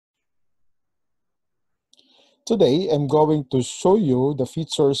Today, I'm going to show you the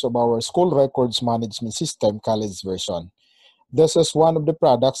features of our school records management system college version. This is one of the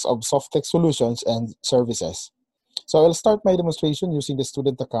products of Softex Solutions and Services. So I'll start my demonstration using the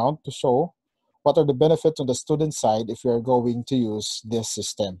student account to show what are the benefits on the student side if you are going to use this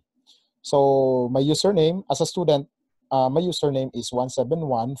system. So my username as a student, my username is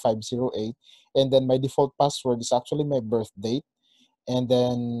 171508, and then my default password is actually my birth date. And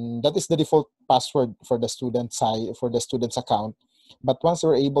then that is the default password for the student side, for the student's account. But once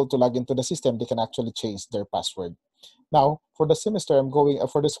they're able to log into the system, they can actually change their password. Now, for the semester,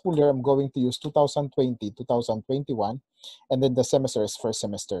 for the school year, I'm going to use 2020, 2021, and then the semester is first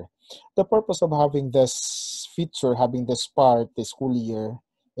semester. The purpose of having this feature, having this part, the school year,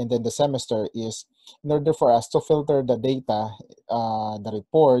 and then the semester is in order for us to filter the data, the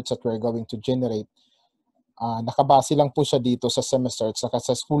reports that we're going to generate. Nakabase lang po siya dito sa semester at saka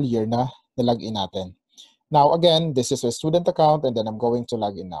sa school year na nilagin natin. Now, again, this is a student account and then I'm going to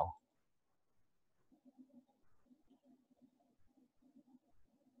log in now.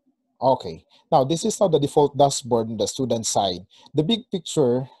 Okay, now this is now the default dashboard on the student side. The big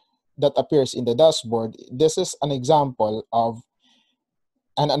picture that appears in the dashboard, this is an example of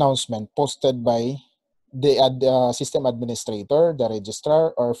an announcement posted by the system administrator, the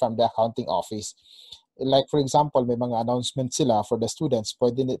registrar, or from the accounting office. Like for example, may mga announcement sila for the students,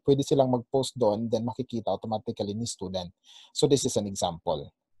 pwede silang mag-post doon, then makikita automatically ni student. So this is an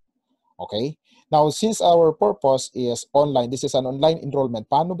example. Okay? Now, since our purpose is online, this is an online enrollment.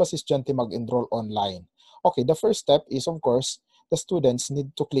 Paano ba si estudyante mag-enroll online? Okay, the first step is, of course, the students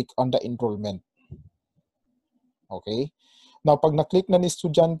need to click on the enrollment. Okay? Now, pag na-click na ni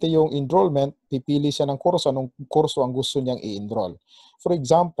estudyante yung enrollment, pipili siya ng kurso, anong kurso ang gusto niyang i-enroll. For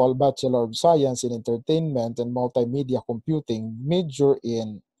example, Bachelor of Science in Entertainment and Multimedia Computing, major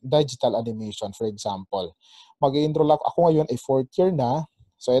in digital animation, for example. Mag-i-enroll ako ngayon ay 4th year na,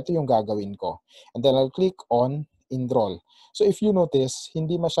 so ito yung gagawin ko. And then I'll click on enroll. So if you notice,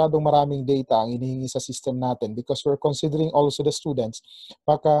 hindi masyadong maraming data ang hinihingi sa system natin because we're considering also the students,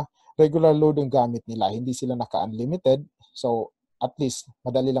 baka regular load yung gamit nila, hindi sila naka-unlimited. So at least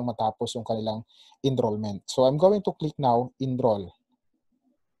madali lang matapos yung kanilang enrollment. So I'm going to click now, enroll.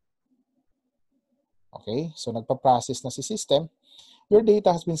 Okay, so nagpa-process na si system. Your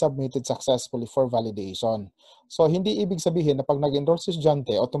data has been submitted successfully for validation. So hindi ibig sabihin na pag nag-enroll si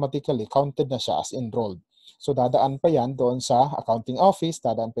estudyante, automatically counted na siya as enrolled. So dadaan pa yan doon sa accounting office,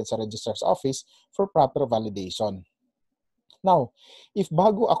 dadaan pa sa registrar's office for proper validation. Now, if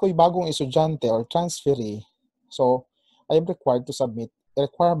ako'y bagong estudyante or transferee, so I am required to submit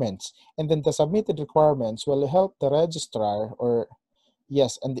requirements. And then the submitted requirements will help the registrar or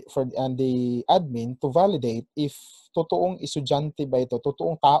and the admin to validate if totoong estudyante ba ito,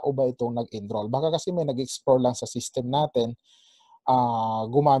 totoong tao ba itong nag-enroll. Baka kasi may nag-explore lang sa system natin,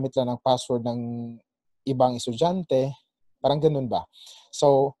 gumamit lang ng password ng ibang estudyante, parang ganun ba?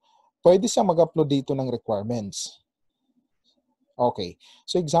 So, pwede siyang mag-upload dito ng requirements. Okay.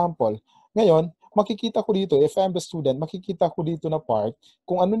 So example, ngayon, makikita ko dito, if I'm the student, makikita ko dito na part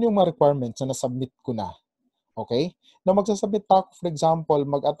kung ano yung mga requirements na nasubmit ko na. Okay? Na magsasubmit pa ako, for example,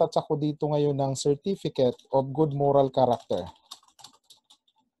 mag-attach ako dito ngayon ng Certificate of Good Moral Character.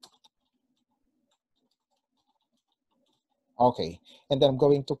 Okay. And then I'm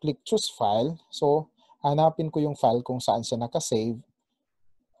going to click Choose File. So, hanapin ko yung file kung saan siya nakasave.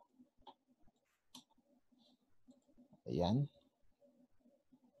 Ayan.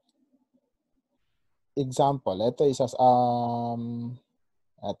 Example, ito isa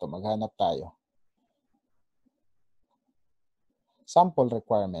maghanap tayo. Sample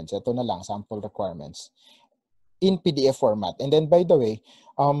requirements. Ito na lang, sample requirements in PDF format. And then, by the way,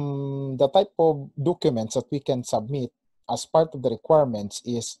 the type of documents that we can submit as part of the requirements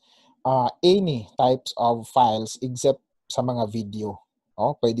is any types of files except sa mga video.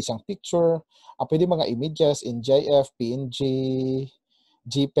 Pwede siyang picture, pwede mga images in GIF, PNG,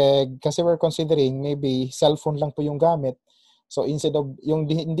 JPEG, kasi we're considering maybe cellphone lang po yung gamit. So instead of,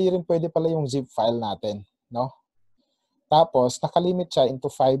 hindi rin pwede pala yung zip file natin, no? Tapos, nakalimit siya into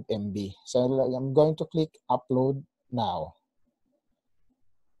 5 MB. So I'm going to click upload now.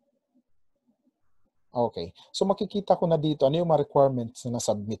 Okay. So makikita ko na dito ano yung mga requirements na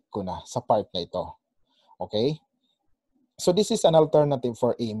nasubmit ko na sa part na ito. Okay? So this is an alternative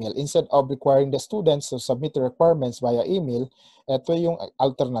for email. Instead of requiring the students to submit the requirements via email, ito yung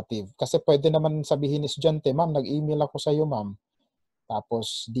alternative. Kasi pwede naman sabihin ni estudyante, ma'am, nag-email ako sa iyo, ma'am.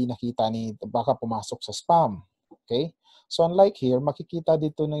 Tapos di nakita baka pumasok sa spam. Okay? So unlike here, makikita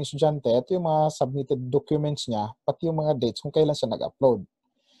dito ng estudyante, ito yung mga submitted documents niya, pati yung mga dates kung kailan siya nag-upload.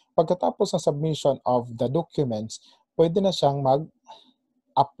 Pagkatapos ng submission of the documents, pwede na siyang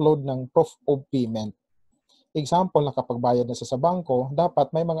mag-upload ng proof of payment. Example, nakapagbayad na sa bangko,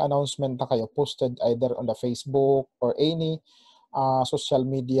 dapat may mga announcement na kayo posted either on the Facebook or any social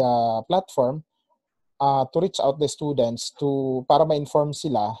media platform to reach out the students para ma-inform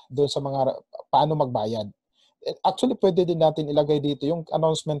sila doon sa mga paano magbayad. Actually, pwede din natin ilagay dito yung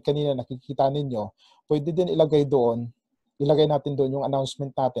announcement kanina nakikita ninyo. Pwede din ilagay natin doon yung announcement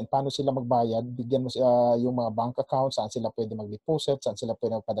natin, paano sila magbayad, bigyan mo yung mga bank accounts, saan sila pwede mag-deposit, saan sila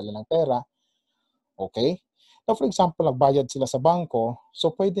pwede magpadala ng pera. Okay? Now, for example, nagbayad sila sa bangko, so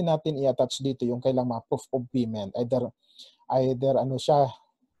pwede natin i-attach dito yung kailang mga proof of payment. Either ano siya,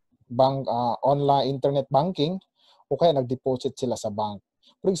 online internet banking, o kaya nag-deposit sila sa bank.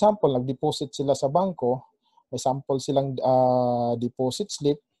 For example, nag-deposit sila sa bangko, may sample silang deposit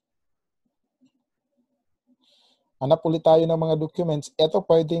slip. Hanap ulit tayo ng mga documents. Ito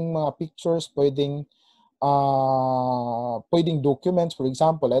pwedeng mga pictures, pwedeng documents. For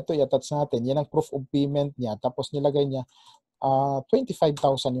example, ito i-attach natin. Yan ang proof of payment niya. Tapos nilagay niya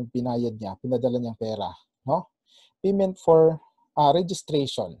 25,000 yung pinayad niya, pinadala niyang pera. No? Payment for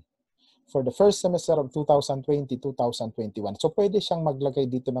registration for the first semester of 2020-2021. So pwede siyang maglagay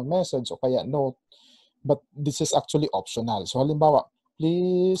dito ng message o kaya note, but this is actually optional. So halimbawa,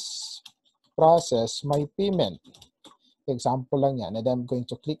 please process my payment. Example lang yan, and I'm going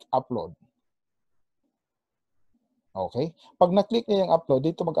to click upload. Okay? Pag na-click niya yung upload,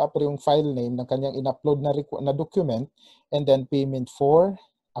 dito mag-appear yung file name ng kanyang in-upload na document, and then payment for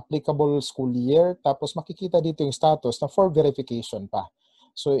applicable school year, tapos makikita dito yung status na for verification pa.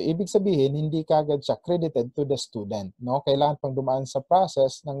 So, ibig sabihin, hindi kagad siya credited to the student. No? Kailangan pang dumaan sa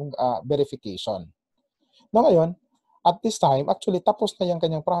process ng verification. No, ngayon, at this time, actually, tapos na yung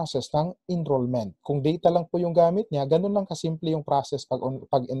kanyang process ng enrollment. Kung data lang po yung gamit niya, ganun lang kasimple yung process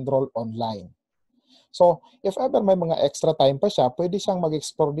pag-enroll online. So, if ever may mga extra time pa siya, pwede siyang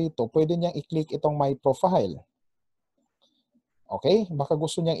mag-explore dito. Pwede niyang i-click itong My Profile. Okay? Baka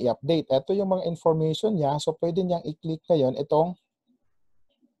gusto niyang i-update. Ito yung mga information niya. So, pwede niyang i-click ngayon itong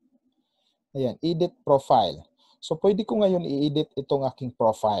Edit Profile. So, pwede ko ngayon i-edit itong aking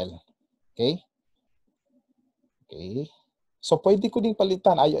profile. Okay? Okay. So, pwede ko ding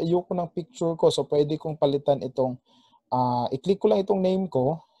palitan. Ayoko ng picture ko. So, pwede kong palitan itong, i-click ko lang itong name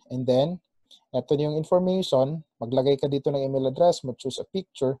ko. And then, ito yung information. Maglagay ka dito ng email address mo. Choose a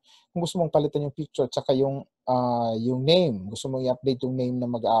picture. Kung gusto mong palitan yung picture, tsaka yung name. Gusto mong i-update yung name na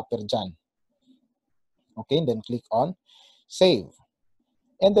mag-a-appear dyan. Okay. And then, click on Save.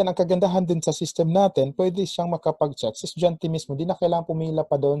 And then, ang kagandahan din sa system natin, pwede siyang makapag-check sa estudyante mismo. Di na kailangan pumila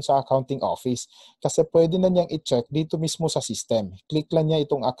pa doon sa accounting office. Kasi pwede na niyang i-check dito mismo sa system. Click lang niya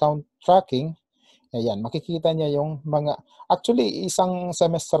itong account tracking. Ayan, makikita niya yung mga... Actually, isang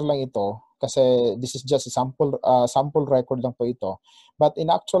semester lang ito. Kasi this is just a sample record lang po ito. But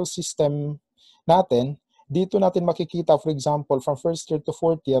in actual system natin, dito natin makikita, for example, from first year to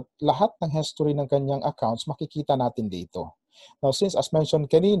fourth year, lahat ng history ng kanyang accounts, makikita natin dito. Now, since as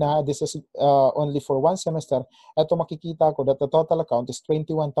mentioned kanina, this is only for one semester, ito makikita ko that the total account is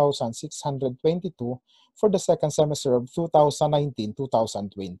 21,622 for the second semester of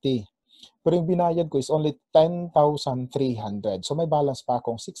 2019-2020. Pero yung binayad ko is only 10,300. So may balance pa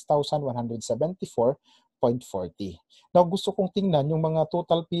akong 6,174.40. Now, gusto kong tingnan yung mga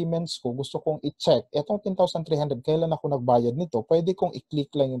total payments ko, gusto kong i-check. Etong 10,300, kailan ako nagbayad nito? Pwede kong i-click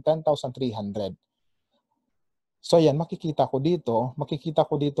lang yung 10,300. So yan, makikita ko dito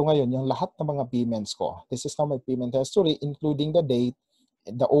ngayon yung lahat ng mga payments ko. This is now my payment history, including the date,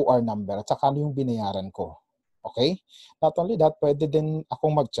 the OR number, at saka ano yung binayaran ko. Okay? Not only that, pwede din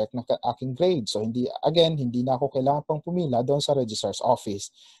akong mag-check ng aking grade. So hindi na ako kailangan pang pumila doon sa registrar's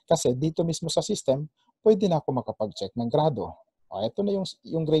office. Kasi dito mismo sa system, pwede na ako makapag-check ng grado. O, ito na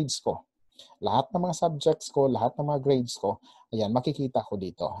yung grades ko. Lahat ng mga subjects ko, lahat ng mga grades ko, ayan, makikita ko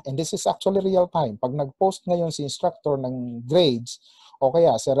dito. And this is actually real time. Pag nag-post ngayon si instructor ng grades, o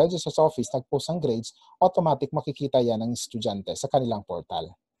kaya sa registrar's office nag-post ng grades, automatic makikita yan ng estudyante sa kanilang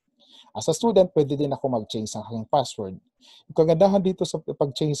portal. As a student, pwede din ako mag-change ng aking password. Yung kagandahan dito sa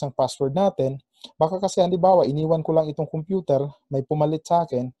pag-change ng password natin, baka kasi halimbawa, iniwan ko lang itong computer, may pumalit sa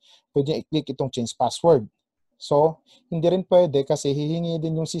akin, pwede i-click itong change password. So, hindi rin pwede kasi hihingi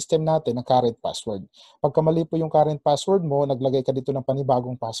din yung system natin ng current password. Pagka mali po yung current password mo, naglagay ka dito ng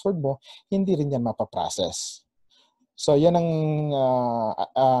panibagong password mo, hindi rin yan mapaprocess. So, yan ang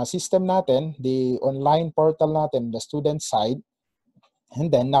system natin, the online portal natin, the student side. And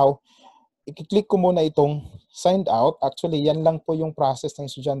then now, i-click ko muna itong signed out. Actually, yan lang po yung process ng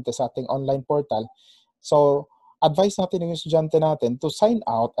estudyante sa ating online portal. So, advice natin yung estudyante natin to sign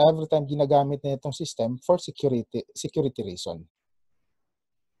out every time ginagamit na itong system for security reason.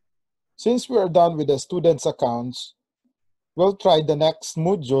 Since we are done with the students' accounts, we'll try the next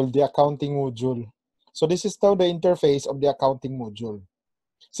module, the accounting module. So this is now the interface of the accounting module.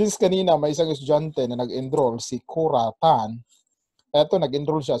 Since kanina may isang estudyante na nag-enroll, si Cora Tan, eto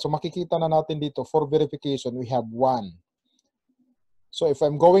nag-enroll siya. So makikita na natin dito, for verification, we have 1. So if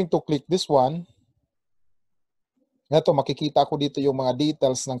I'm going to click this one, eto makikita ko dito yung mga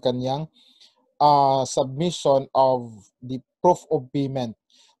details ng kanyang submission of the proof of payment.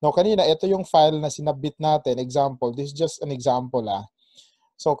 Now, kanina, ito yung file na sinabit natin. Example, this is just an example.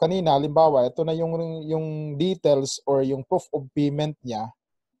 So, kanina, halimbawa, ito na yung details or yung proof of payment niya.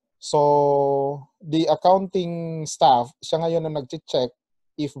 So, the accounting staff, siya ngayon na nag-check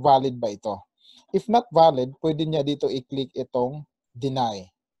if valid ba ito. If not valid, pwede niya dito i-click itong deny.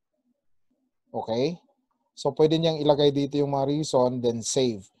 Okay? So, pwede niyang ilagay dito yung mga reason, then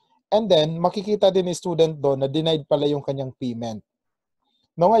save. And then, makikita din ni student doon na denied pala yung kanyang payment.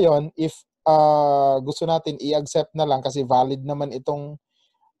 No, ngayon, if gusto natin i-accept na lang kasi valid naman itong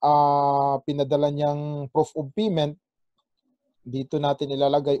pinadala niyang proof of payment, dito natin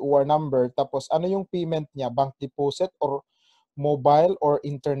ilalagay OR number. Tapos, ano yung payment niya? Bank deposit or mobile or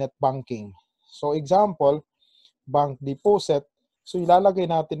internet banking. So, example, bank deposit. So,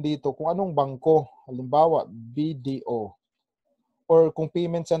 ilalagay natin dito kung anong bangko. Halimbawa, BDO. Or kung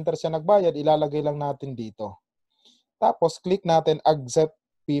payment center siya nagbayad, ilalagay lang natin dito. Tapos, click natin accept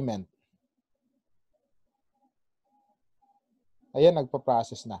payment. Ayan,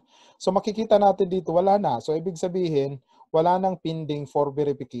 nagpa-process na. So, makikita natin dito, wala na. So, ibig sabihin, wala nang pending for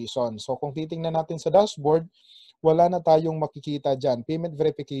verification. So, kung titingnan natin sa dashboard, wala na tayong makikita dyan. Payment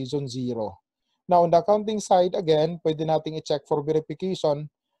verification, 0. Now, on the accounting side, again, pwede nating i-check for verification.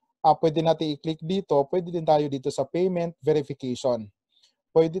 Pwede natin i-click dito. Pwede din tayo dito sa payment verification.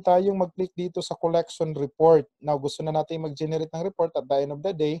 Pwede tayong mag-click dito sa collection report. Now, gusto na natin mag-generate ng report at the end of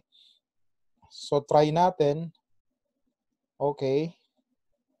the day. So, try natin. Okay.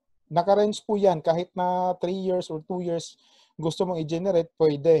 Naka-range po yan. Kahit na 3 years or 2 years gusto mong i-generate,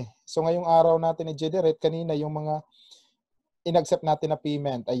 pwede. So, ngayong araw natin i-generate, kanina yung mga in-accept natin na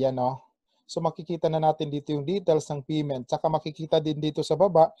payment. Ayan, no? So, makikita na natin dito yung details ng payment. Tsaka makikita din dito sa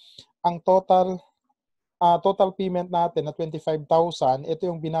baba, ang total payment natin na 25,000, ito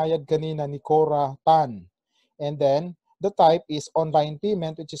yung binayad kanina ni Cora Tan. And then, the type is online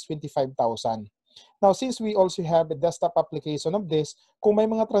payment, which is 25,000. Now, since we also have a desktop application of this, kung may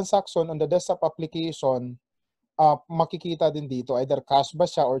mga transaction on the desktop application, makikita din dito, either cash ba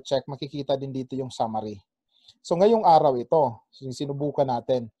siya or check, makikita din dito yung summary. So, ngayong araw ito, sinubukan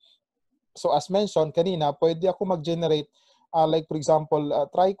natin. So, as mentioned kanina, pwede ako mag-generate, like for example,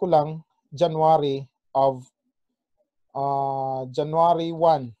 try ko lang January 1.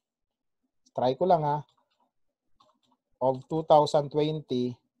 Try ko lang of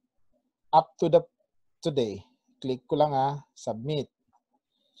 2020 up to today. Click ko lang submit.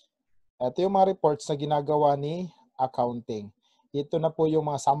 Ito yung mga reports na ginagawa ni accounting. Ito na po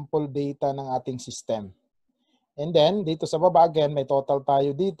yung mga sample data ng ating system. And then, dito sa baba again, may total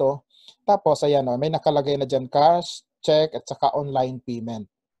tayo dito. Tapos, ayan may nakalagay na dyan cash, check, at saka online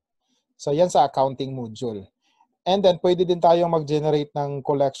payment. So, yan sa accounting module. And then, pwede din tayong mag-generate ng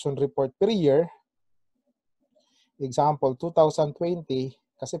collection report per year. Example, 2020,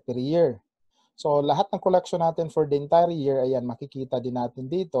 kasi per year. So, lahat ng collection natin for the entire year, ayan, makikita din natin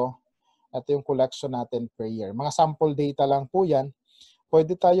dito. Ito yung collection natin per year. Mga sample data lang po yan.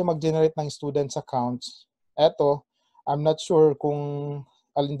 Pwede tayo mag-generate ng students' accounts. Ito, I'm not sure kung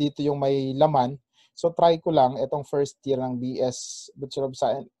alin dito yung may laman. So, try ko lang itong first year ng BS Bachelor of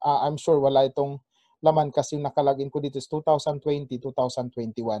Science. I'm sure wala itong laman kasi yung nakalagin ko dito is 2020,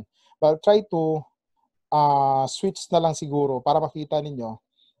 2021. But try to switch na lang siguro para makita ninyo.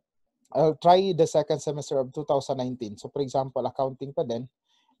 I'll try the second semester of 2019. So, for example, accounting pa din.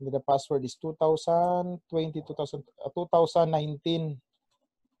 And the password is 2019, 2020,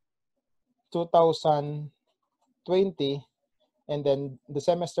 and then the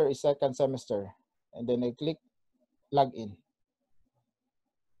semester is second semester. And then I click login.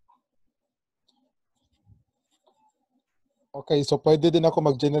 Okay, so pwede din ako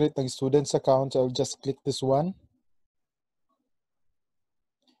mag-generate ng students account. I'll just click this one.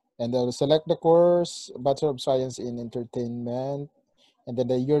 And I'll select the course, Bachelor of Science in Entertainment. And then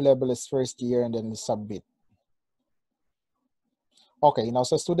the year level is first year and then submit. Okay, now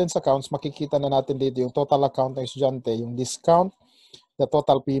sa students accounts, makikita na natin dito yung total account ng estudyante, yung discount, the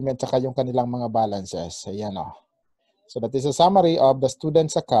total payment, saka yung kanilang mga balances. Ayan So that is a summary of the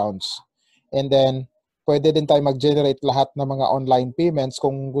students accounts. And then Pwede din tayo mag-generate lahat ng mga online payments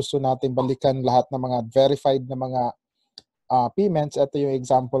kung gusto natin balikan lahat ng mga verified na mga payments. Ito yung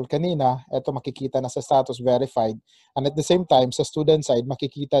example kanina. Ito makikita na sa status verified. And at the same time, sa student side,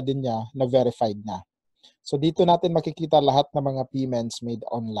 makikita din niya na verified na. So dito natin makikita lahat ng mga payments made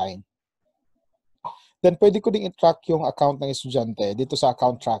online. Then pwede ko ding i-track yung account ng estudyante dito sa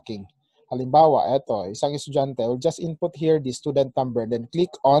account tracking. Halimbawa, ito, isang estudyante will just input here the student number, then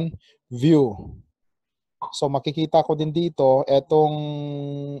click on view. So makikita ko din dito itong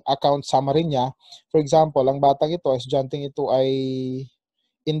account summary niya. For example, ang batang ito, estudyanteng ito ay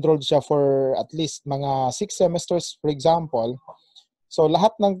enrolled siya for at least mga 6 semesters, for example. So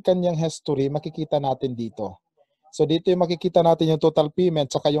lahat ng kanyang history makikita natin dito. So dito yung makikita natin yung total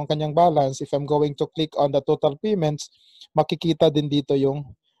payment saka yung kanyang balance. If I'm going to click on the total payments, makikita din dito yung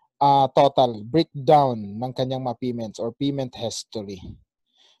total breakdown ng kanyang mga payments or payment history.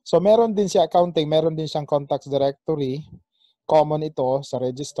 So meron din siya accounting, meron din siyang contacts directory. Common ito sa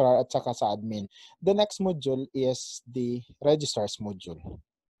registrar at saka sa admin. The next module is the registrars module.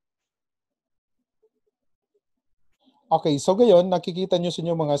 Okay, so ngayon nakikita nyo sa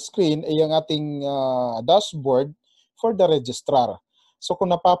inyong mga screen ay ang ating dashboard for the registrar. So kung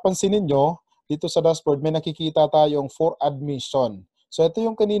napapansin niyo dito sa dashboard may nakikita tayong for admission. So ito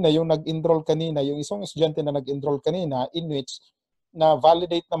yung kanina, yung nag-enroll kanina, yung isang estudyante na nag-enroll kanina in which na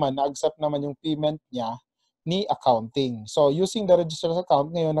validate naman, na-accept naman yung payment niya ni accounting. So using the registrar's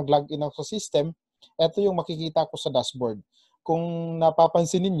account, ngayon nag-login ako sa system, ito yung makikita ko sa dashboard. Kung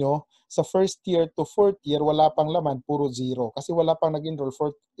napapansin niyo sa first year to fourth year, wala pang laman, puro zero. Kasi wala pang nag-enroll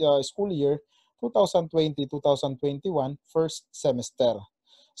for school year 2020-2021, first semester.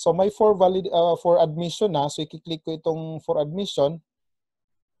 So may for admission na, so i-click ko itong for admission.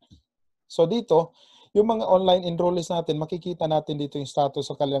 So dito, yung mga online enrollees natin, makikita natin dito yung status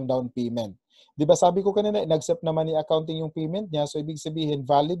sa kanilang down payment. Di ba sabi ko kanina, in-accept naman ni accounting yung payment niya, so ibig sabihin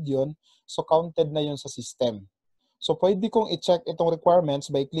valid yun, so counted na yun sa system. So pwede kong i-check itong requirements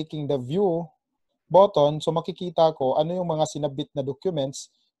by clicking the view button, so makikita ko ano yung mga sinabit na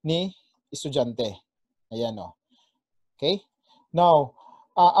documents ni estudyante. Ayan o. Okay? Now,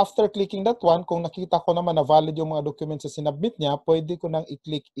 after clicking that one, kung nakita ko naman na valid yung mga documents na sinabit niya, pwede ko nang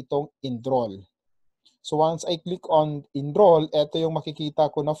i-click itong enroll. So once I click on enroll, ito yung makikita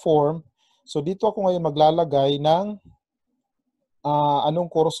ko na form. So dito ako ngayon maglalagay ng anong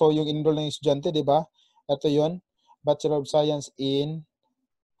kurso yung enroll ng estudyante, di ba? Ito yun, Bachelor of Science in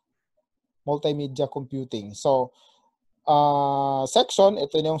Multimedia Computing. So, section,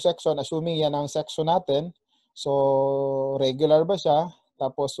 ito yung section, assuming yan ang section natin. So, regular ba siya?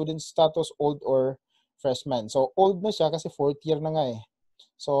 Tapos, student status, old or freshman. So, old na siya kasi fourth year na nga eh.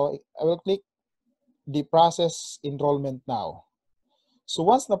 So, I will click the process enrollment now. So,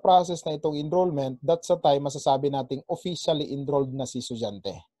 once na-process na itong enrollment, that's the time masasabi nating officially enrolled na si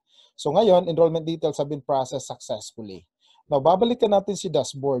estudyante. So, ngayon, enrollment details have been processed successfully. Now, babalikan natin si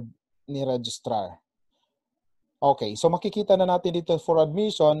dashboard ni registrar. Okay, so makikita na natin dito for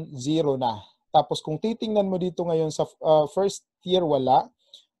admission, 0 na. Tapos kung titingnan mo dito ngayon sa first year wala,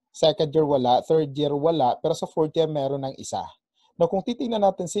 second year wala, third year wala, pero sa fourth year meron ng isa. Now kung titingnan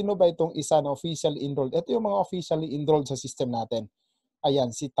natin sino ba itong isa na officially enrolled, ito yung mga officially enrolled sa system natin.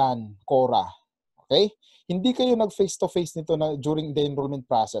 Ayan, si Tan, Cora. Okay? Hindi kayo nag-face-to-face nito na during the enrollment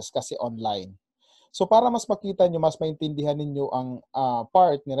process kasi online. So para mas makita nyo, mas maintindihan ninyo ang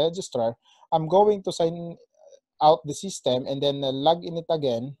part ni registrar, I'm going to sign out the system and then log in it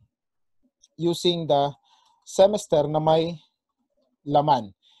again using the semester na may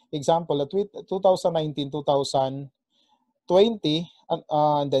laman. Example, 2019-2020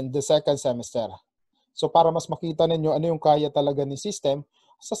 and then the second semester. So para mas makita ninyo ano yung kaya talaga ni system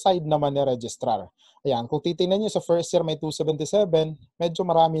sa side naman ni registrar. Ayan, kung titingnan nyo sa first year may 277, medyo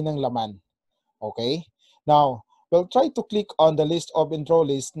marami ng laman. Okay? Now, we'll try to click on the list of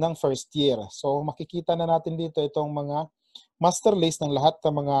enrollees ng first year. So makikita na natin dito itong mga master list ng lahat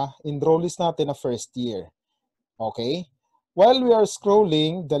ng mga enrollees natin na first year. Okay? While we are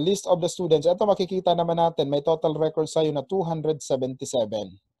scrolling the list of the students, ito makikita naman natin may total record sa'yo na 277.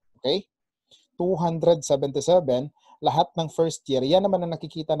 Okay? 277, lahat ng first year. Yan naman ang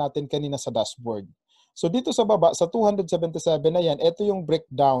nakikita natin kanina sa dashboard. So dito sa baba, sa 277 na yan, ito yung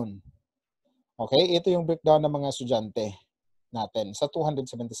breakdown. Okay? Ito yung breakdown ng mga estudyante natin sa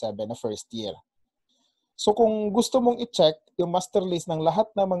 277 na first year. So kung gusto mong i-check yung master list ng lahat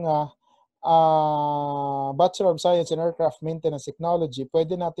ng mga Bachelor of Science in Aircraft Maintenance Technology,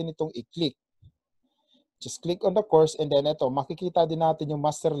 pwede natin itong i-click. Just click on the course and then ito, makikita din natin yung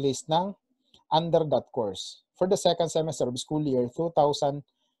master list ng under that course for the second semester of school year 2020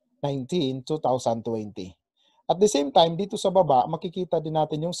 2020. At the same time, dito sa baba, makikita din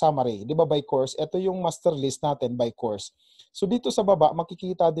natin yung summary. Di ba by course? Ito yung master list natin by course. So dito sa baba,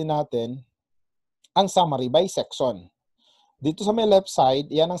 makikita din natin ang summary by section. Dito sa may left side,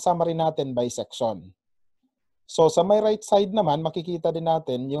 yan ang summary natin by section. So sa may right side naman, makikita din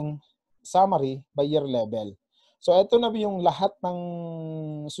natin yung summary by year level. So ito na yung lahat ng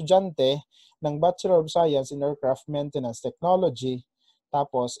estudyante ng Bachelor of Science in Aircraft Maintenance Technology.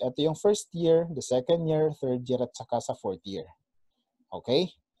 Tapos, ito yung first year, the second year, third year, at saka sa fourth year.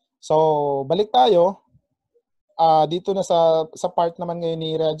 Okay? So, balik tayo. Dito na sa part naman ngayon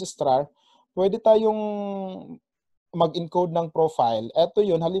ni Registrar, pwede tayong mag-encode ng profile. Ito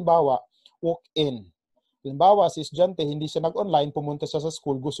yun, halimbawa, walk-in. Halimbawa, si estudyante, hindi siya nag-online, pumunta siya sa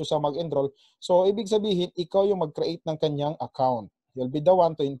school, gusto siya mag-enroll. So, ibig sabihin, ikaw yung mag-create ng kanyang account. You'll be the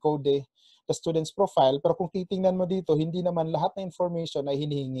one to encode the student's profile. Pero kung titingnan mo dito, hindi naman lahat na information ay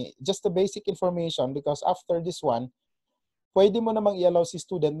hinihingi. Just the basic information because after this one, pwede mo namang i-allow si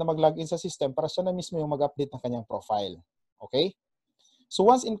student na mag-login sa system para siya na mismo yung mag-update ng kanyang profile. Okay? So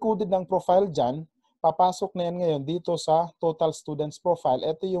once encoded ng profile dyan, papasok na yan ngayon dito sa total students profile.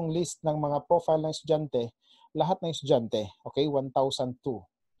 Ito yung list ng mga profile ng estudyante. Lahat ng estudyante. Okay? 1,002.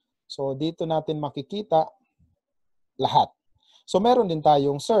 So dito natin makikita lahat. So meron din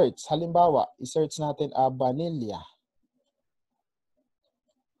tayong search. Halimbawa, i-search natin vanilla.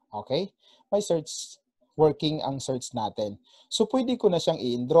 Okay? May search working ang search natin. So pwede ko na siyang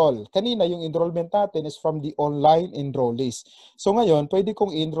i-enroll. Kanina yung enrollment natin is from the online enrollees. So ngayon, pwede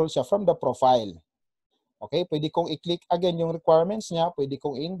kong i-enroll siya from the profile. Okay? Pwede kong i-click again yung requirements niya. Pwede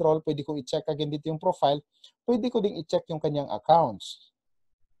kong i-enroll. Pwede kong i-check again dito yung profile. Pwede ko ding i-check yung kanyang accounts.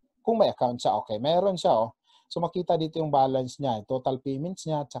 Kung may account siya, okay. Meron siya, oh. So makita dito yung balance niya, total payments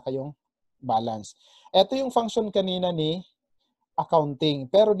niya, at saka yung balance. Ito yung function kanina ni accounting.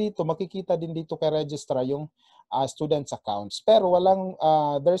 Pero dito, makikita din dito kay registrar yung students' accounts. Pero walang,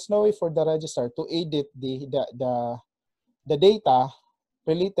 there's no way for the registrar to edit the data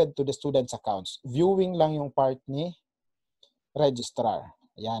related to the students' accounts. Viewing lang yung part ni registrar.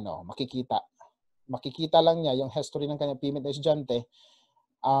 Ayan, oh, makikita. Makikita lang niya yung history ng kanyang payment na estudyante.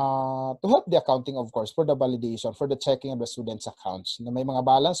 To help the accounting, of course, for the validation, for the checking of the students' accounts. Na may mga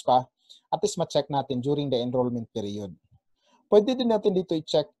balance pa, at least ma-check natin during the enrollment period. Pwede din natin dito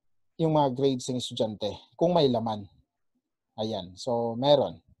i-check yung mga grades ng estudyante kung may laman. Ayan. So,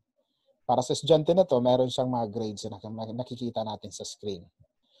 meron. Para sa estudyante na to, meron siyang mga grades na nakikita natin sa screen.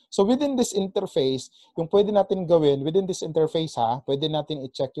 So, within this interface, yung pwede natin gawin, within this interface pwede natin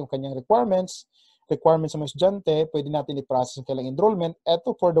i-check yung kanyang requirements ng mga estudyante, pwede natin i-process yung kailang enrollment.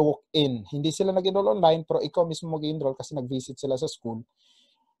 Ito for the walk-in. Hindi sila nag-enroll online, pero ikaw mismo mag-enroll kasi nag-visit sila sa school.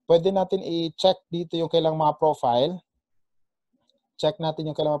 Pwede natin i-check dito yung kailang mga profile. Check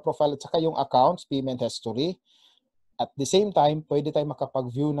natin yung kailang mga profile at saka yung accounts, payment history. At the same time, pwede tayo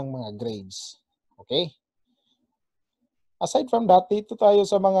makapag-view ng mga grades. Okay? Aside from that, dito tayo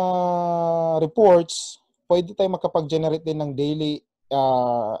sa mga reports, pwede tayo makapag-generate din ng daily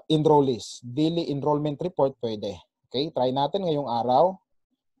enrollees. Daily enrollment report pwede. Okay, try natin ngayong araw.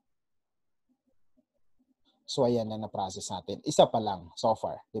 So ayan na na-process natin. Isa pa lang so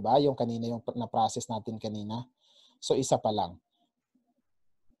far, 'di ba? Yung kanina yung na-process natin kanina. So isa pa lang.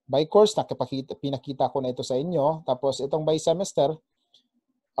 By course pinakita ko na ito sa inyo. Tapos itong by semester,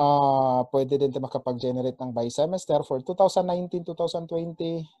 pwede din tayo makapag-generate ng by semester for 2019,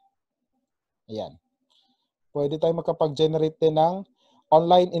 2020. Ayan. Pwede tayo makapag-generate din ng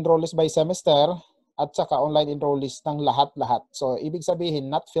online enrollees by semester at saka online enrollees ng lahat-lahat. So, ibig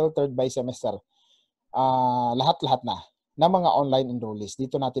sabihin, not filtered by semester. Lahat-lahat na mga online enrollees.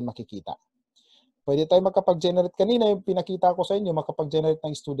 Dito natin makikita. Pwede tayo makapag-generate. Kanina yung pinakita ko sa inyo, makapag-generate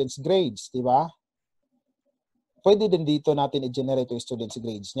ng students' grades. Di ba? Pwede din dito natin i-generate yung students'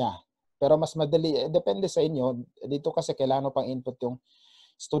 grades niya. Pero mas madali, depende sa inyo. Dito kasi kailangan pang input yung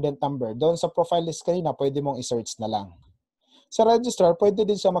student number. Doon sa profile list kanina, pwede mong i-search na lang. Sa registrar, pwede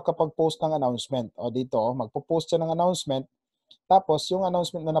din siya makapag-post ng announcement. O dito, magpo-post siya ng announcement. Tapos, yung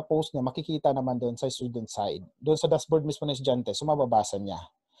announcement na na-post niya, makikita naman doon sa student side. Doon sa dashboard mismo ng estudyante, so mababasa niya.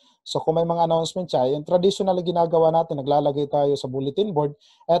 So, kung may mga announcement siya, yung traditional na ginagawa natin, naglalagay tayo sa bulletin board,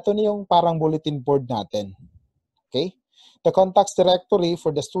 eto na yung parang bulletin board natin. Okay? The contacts directory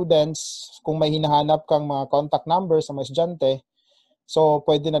for the students, kung may hinahanap kang mga contact numbers sa mga estudyante, so,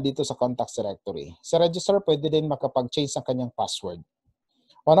 pwede na dito sa contacts directory. Sa register, pwede din makapag-change ng kanyang password.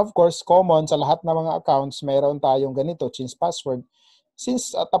 And of course, common sa lahat ng mga accounts, mayroon tayong ganito, change password.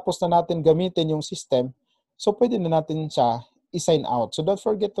 Since tapos na natin gamitin yung system, so pwede na natin siya i-sign out. So, don't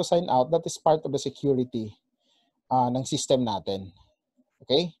forget to sign out. That is part of the security ng system natin.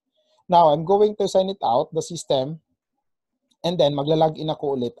 Okay? Now, I'm going to sign it out, the system, and then magla-login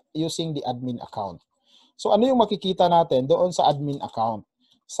ako ulit using the admin account. So ano yung makikita natin doon sa admin account?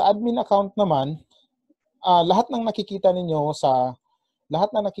 Sa admin account naman, lahat ng nakikita ninyo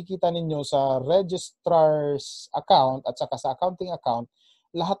sa registrar's account at saka sa accounting account,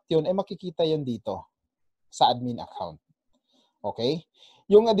 lahat yun ay makikita yan dito sa admin account. Okay?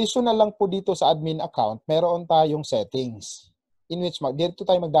 Yung additional lang po dito sa admin account, meron tayong settings in which dito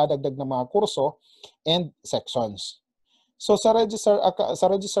tayo magdadagdag ng mga kurso and sections. So sa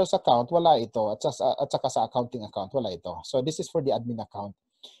registrar's account, wala ito. At saka sa accounting account, wala ito. So this is for the admin account.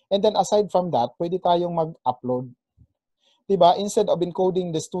 And then aside from that, pwede tayong mag-upload. Diba? Instead of encoding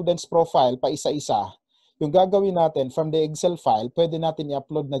the student's profile pa isa-isa, yung gagawin natin from the Excel file, pwede natin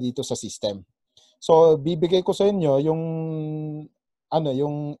i-upload na dito sa system. So bibigay ko sa inyo yung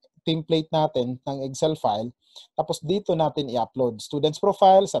template natin ng Excel file. Tapos dito natin i-upload student's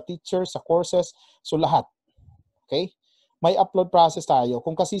profile, sa teacher, sa courses, so lahat. Okay? May upload process tayo.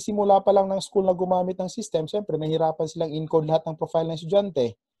 Kung kasisimula pa lang ng school na gumamit ng system, syempre mahirapan silang encode lahat ng profile ng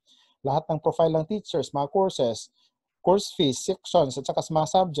estudyante, lahat ng profile ng teachers, mga courses, course fees, sections, at saka mga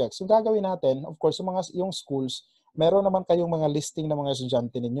subjects. Yung gagawin natin, of course, yung schools, meron naman kayong mga listing ng mga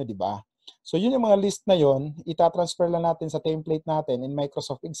estudyante ninyo, di ba? So yun yung mga list na yun, itatransfer lang natin sa template natin in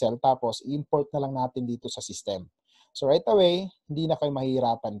Microsoft Excel, tapos i-import na lang natin dito sa system. So right away, hindi na kayo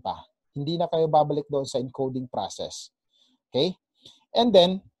mahihirapan pa. Hindi na kayo babalik doon sa encoding process. Okay? And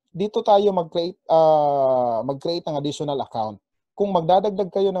then, dito tayo mag-create ng additional account. Kung magdadagdag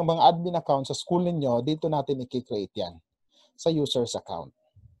kayo ng mga admin account sa school ninyo, dito natin i-create yan sa user's account.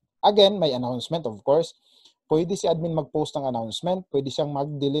 Again, may announcement of course. Pwede si admin mag-post ng announcement, pwede siyang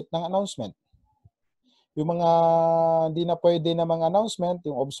mag-delete ng announcement. Yung mga di na pwede na mga announcement,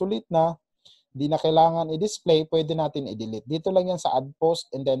 yung obsolete na, di na kailangan i-display, pwede natin i-delete. Dito lang yan sa add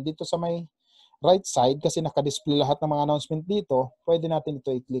post, and then dito sa may right side, kasi naka-display lahat ng mga announcement dito, pwede natin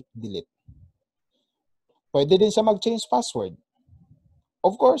ito i-click delete. Pwede din siya mag-change password.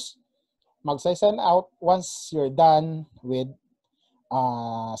 Of course, mag-sign out once you're done with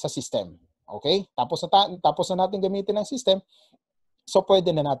sa system. Okay? Tapos na natin gamitin ang system, so pwede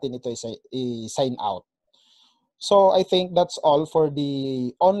na natin ito i-sign out. So I think that's all for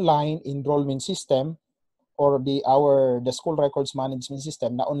the online enrollment system or the school records management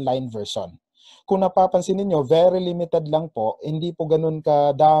system na online version. Kung napapansin niyo, very limited lang po, hindi po ganun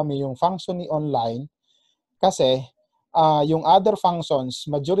kadami yung function ni online kasi yung other functions,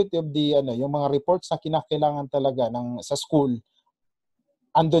 majority of the yung mga reports na kinakailangan talaga sa school,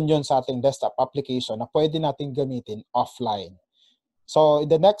 andun yun sa ating desktop application na pwede natin gamitin offline. So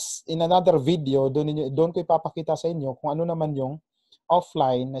in another video, doon ko ipapakita sa inyo kung ano naman yung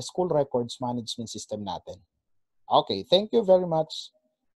offline na school records management system natin. Okay, thank you very much.